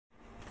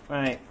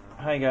Right,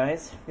 hi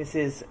guys, this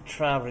is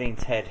Travelling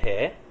Ted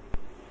here,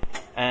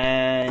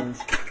 and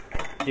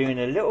doing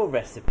a little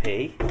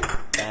recipe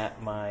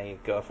that my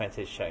girlfriend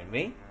has shown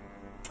me,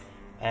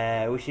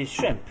 which is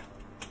shrimp.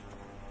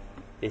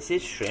 This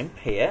is shrimp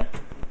here,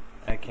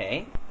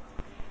 okay,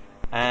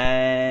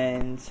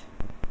 and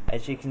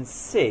as you can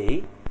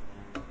see,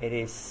 it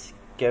is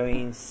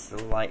going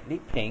slightly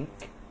pink,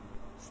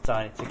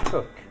 starting to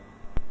cook,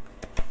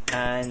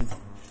 and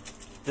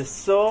the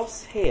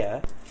sauce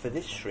here for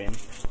this shrimp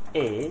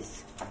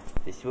is,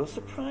 this will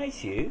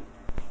surprise you,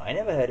 I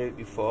never heard of it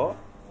before,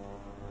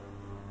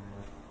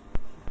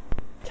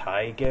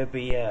 Tiger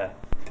beer.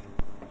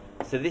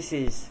 So this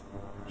is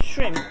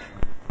shrimp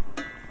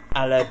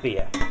a la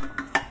beer,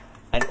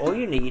 and all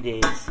you need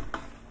is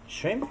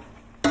shrimp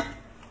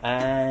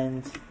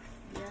and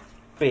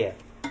beer.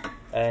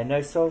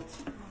 No salt,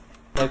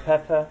 no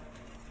pepper,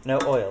 no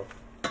oil.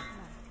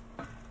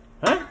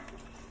 Huh?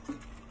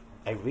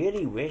 I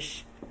really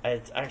wish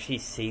I'd actually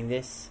seen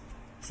this.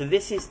 So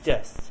this is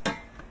just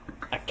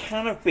a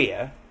can of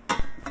beer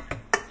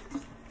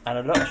and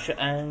a lot of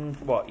and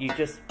what, you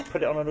just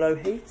put it on a low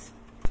heat?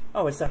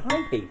 Oh, it's a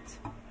high heat.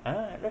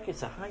 Ah, look,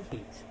 it's a high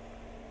heat.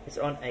 It's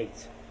on 8.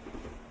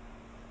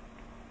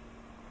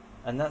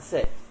 And that's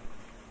it.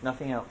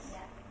 Nothing else.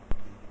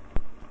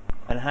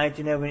 And how do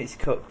you know when it's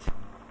cooked?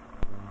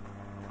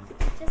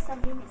 Just some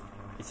minutes.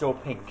 It's all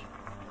pink.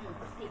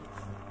 Pink.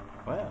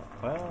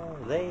 Well,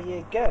 there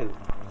you go.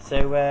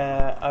 So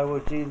I will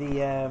do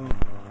the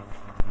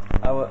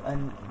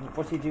and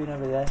what are you doing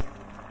over there?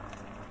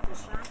 The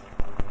sauce.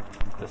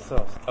 The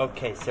sauce.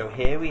 Okay, so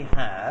here we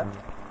have,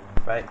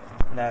 right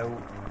now.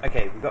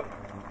 Okay, we've got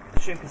the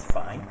shrimp is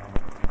fine,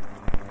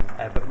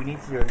 but we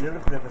need to do a little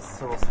bit of a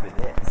sauce with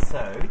it.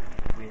 So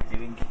we're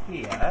doing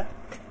here.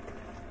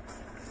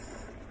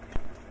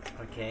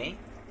 Okay,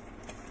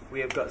 we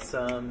have got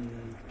some.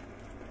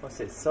 What's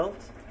it?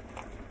 Salt.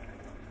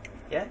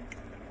 Yeah.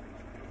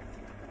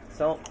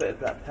 Salt, bit of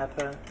black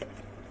pepper,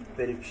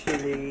 bit of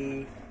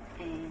chili,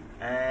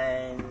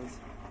 and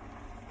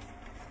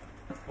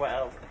what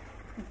else?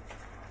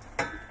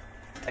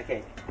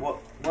 Okay,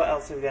 what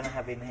else are we going to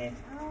have in here?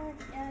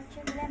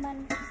 Some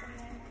lemon.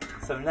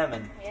 Some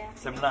lemon? Yeah.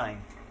 Some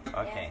lime?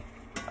 Okay.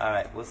 Yeah.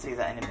 Alright, we'll see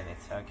that in a minute.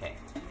 Okay.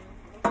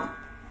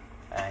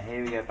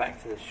 Here we go,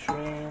 back to the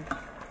shrimp.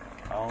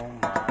 Oh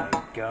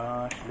my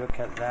gosh, look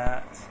at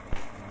that.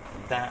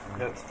 That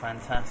looks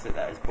fantastic.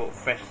 That was bought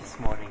fresh this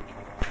morning.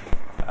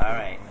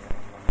 Alright.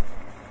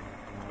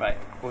 Right,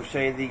 we'll show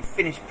you the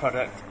finished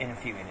product in a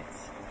few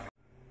minutes.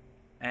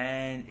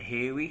 And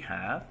here we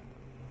have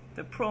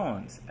the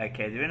prawns.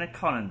 Okay, they're in a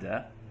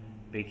colander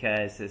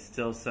because there's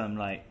still some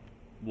like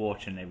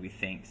water and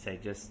everything, so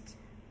just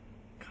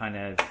kind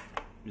of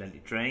let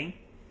it drain.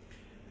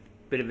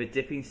 Bit of a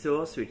dipping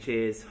sauce, which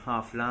is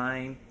half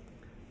lime,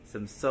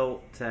 some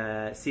salt,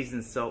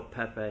 seasoned salt,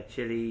 pepper,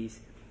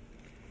 chilies,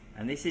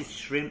 and this is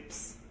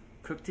shrimps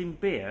cooked in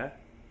beer.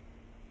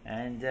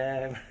 And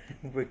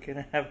we're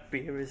gonna have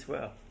beer as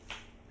well.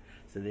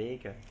 So there you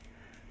go.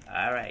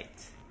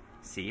 Alright.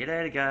 See you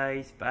later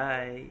guys.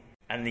 Bye.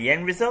 And the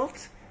end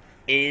result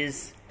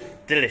is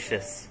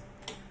delicious.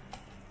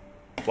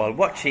 While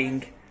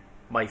watching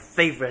my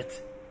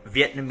favourite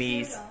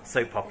Vietnamese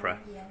soap opera.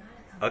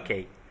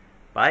 Okay.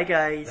 Bye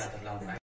guys.